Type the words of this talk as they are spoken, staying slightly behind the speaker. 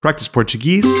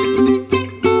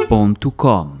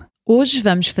practiceportuguese.com. Hoje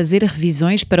vamos fazer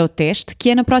revisões para o teste que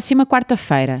é na próxima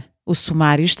quarta-feira. O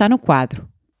sumário está no quadro.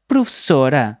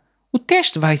 Professora, o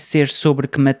teste vai ser sobre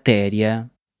que matéria?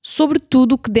 Sobre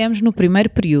tudo o que demos no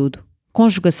primeiro período.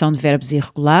 Conjugação de verbos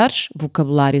irregulares,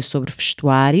 vocabulário sobre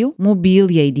vestuário,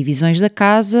 mobília e divisões da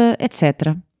casa,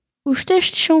 etc. Os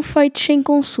testes são feitos sem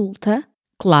consulta?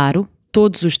 Claro,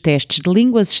 todos os testes de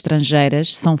línguas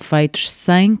estrangeiras são feitos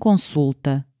sem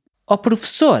consulta. Oh,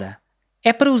 professora,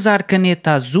 é para usar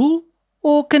caneta azul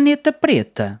ou caneta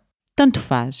preta? Tanto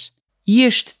faz. E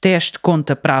este teste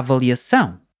conta para a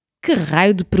avaliação? Que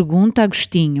raio de pergunta,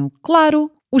 Agostinho? Claro,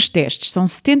 os testes são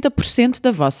 70%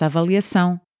 da vossa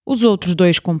avaliação. Os outros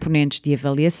 2 componentes de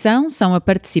avaliação são a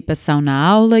participação na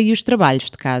aula e os trabalhos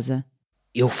de casa.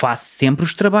 Eu faço sempre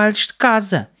os trabalhos de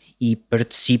casa e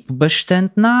participo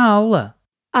bastante na aula.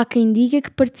 Há quem diga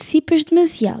que participas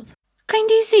demasiado. Quem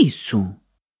diz isso?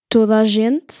 Toda a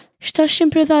gente? Estás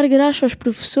sempre a dar graça aos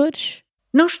professores?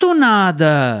 Não estou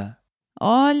nada.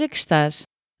 Olha que estás.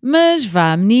 Mas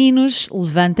vá, meninos,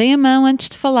 levantem a mão antes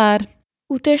de falar.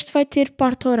 O teste vai ter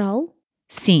parte oral?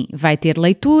 Sim, vai ter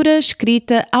leitura,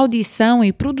 escrita, audição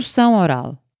e produção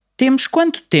oral. Temos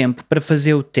quanto tempo para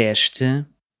fazer o teste?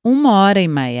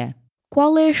 1h30.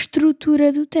 Qual é a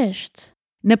estrutura do teste?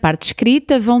 Na parte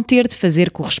escrita vão ter de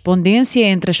fazer correspondência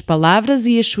entre as palavras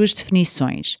e as suas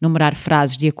definições, numerar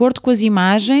frases de acordo com as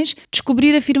imagens,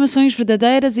 descobrir afirmações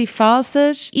verdadeiras e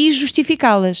falsas e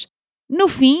justificá-las. No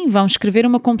fim, vão escrever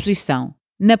uma composição.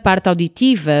 Na parte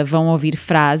auditiva, vão ouvir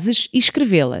frases e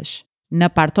escrevê-las. Na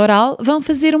parte oral, vão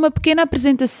fazer uma pequena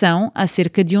apresentação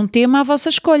acerca de um tema à vossa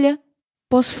escolha.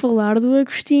 Posso falar do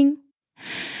Agostinho?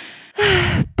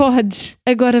 Podes.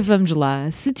 Agora vamos lá.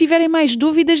 Se tiverem mais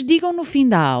dúvidas, digam no fim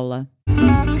da aula.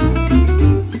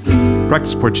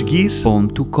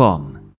 practiceportuguese.com